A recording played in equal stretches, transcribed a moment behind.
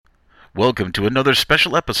Welcome to another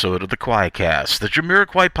special episode of the QUAICast, the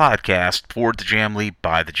Jamiroquai podcast for the Jamly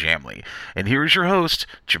by the Jamly. And here is your host,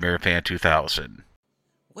 JamirFan2000.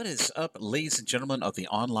 What is up, ladies and gentlemen of the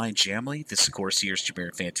online Jamly? This, of course, here's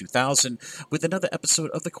JamirFan2000 with another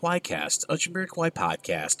episode of the QUAICast, a Jamiroquai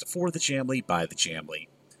podcast for the Jamly by the Jamly.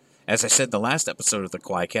 As I said in the last episode of the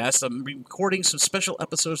QUAICast, I'm recording some special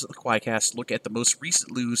episodes of the QUAICast to look at the most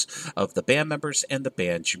recent news of the band members and the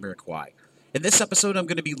band Jamiroquai. In this episode, I'm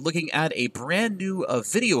going to be looking at a brand new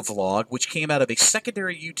video vlog, which came out of a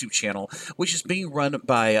secondary YouTube channel, which is being run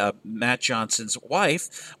by Matt Johnson's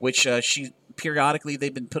wife, which periodically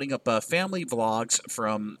they've been putting up family vlogs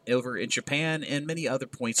from over in Japan and many other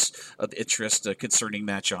points of interest concerning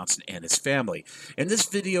Matt Johnson and his family. In this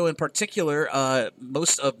video in particular,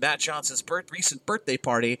 most of Matt Johnson's recent birthday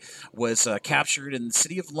party was captured in the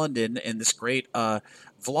city of London in this great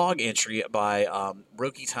vlog entry by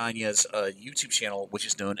Roki Tanya's YouTube channel, which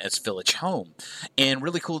is known as Village Home. And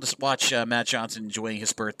really cool to watch Matt Johnson enjoying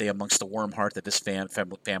his birthday amongst the warm heart of his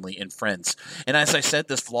family and friends. And as I said,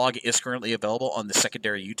 this vlog is currently available on the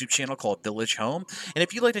secondary YouTube channel called Village Home. And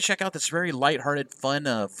if you'd like to check out this very lighthearted, fun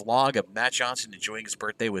vlog of Matt Johnson enjoying his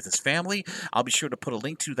birthday with his family, I'll be sure to put a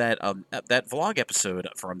link to that vlog episode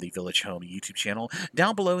from the Village Home YouTube channel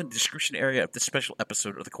down below in the description area of this special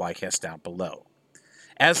episode of the QUAICast down below.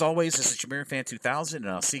 As always, this is JamirFan2000, and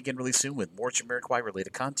I'll see you again really soon with more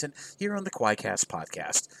Jamiroquai-related content here on the QUAICast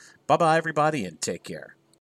podcast. Bye-bye, everybody, and take care.